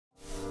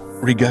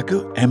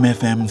Rigaku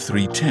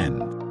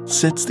MFM310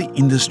 sets the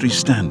industry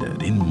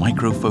standard in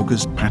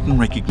micro-focused pattern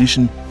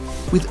recognition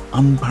with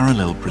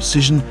unparalleled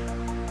precision,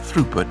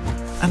 throughput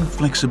and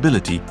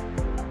flexibility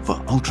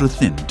for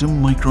ultra-thin to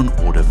micron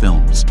order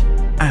films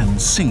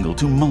and single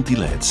to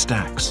multi-layered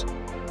stacks.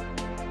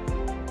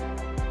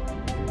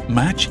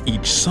 Match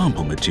each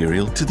sample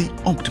material to the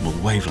optimal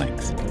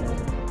wavelength,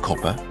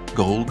 copper,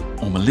 gold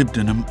or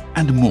molybdenum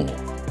and more,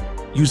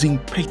 using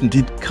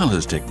patented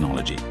colors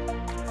technology.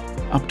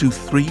 Up to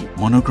 3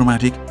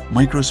 monochromatic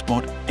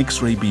microspot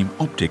X-ray beam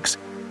optics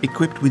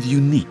equipped with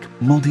unique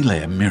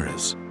multi-layer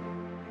mirrors.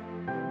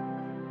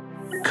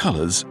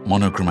 Colors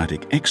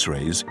monochromatic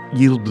X-rays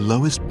yield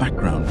lowest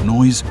background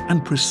noise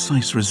and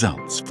precise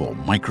results for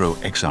micro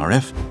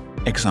XRF,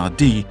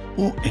 XRD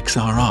or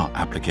XRR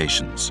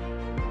applications.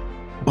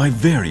 By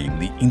varying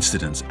the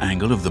incidence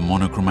angle of the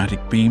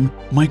monochromatic beam,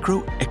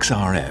 micro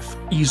XRF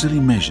easily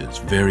measures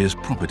various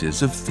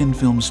properties of thin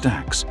film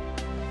stacks,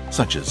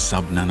 such as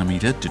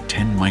sub-nanometer to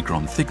 10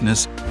 micron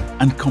thickness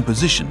and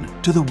composition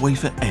to the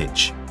wafer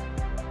edge.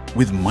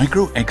 With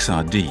micro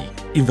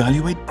XRD,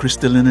 evaluate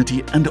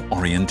crystallinity and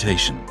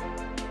orientation.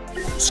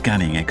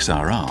 Scanning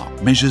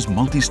XRR measures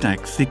multi-stack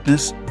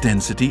thickness,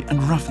 density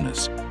and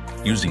roughness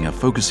using a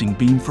focusing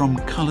beam from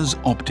Colors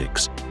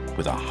Optics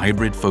with a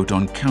hybrid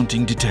photon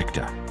counting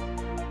detector.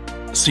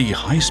 See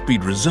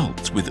high-speed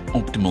results with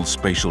optimal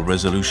spatial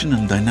resolution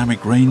and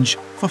dynamic range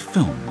for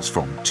films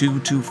from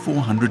 2 to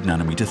 400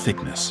 nanometer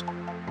thickness.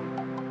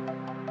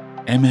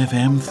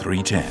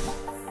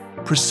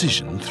 MFM310.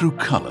 Precision through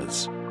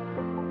colors.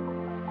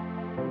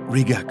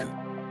 Rigaku.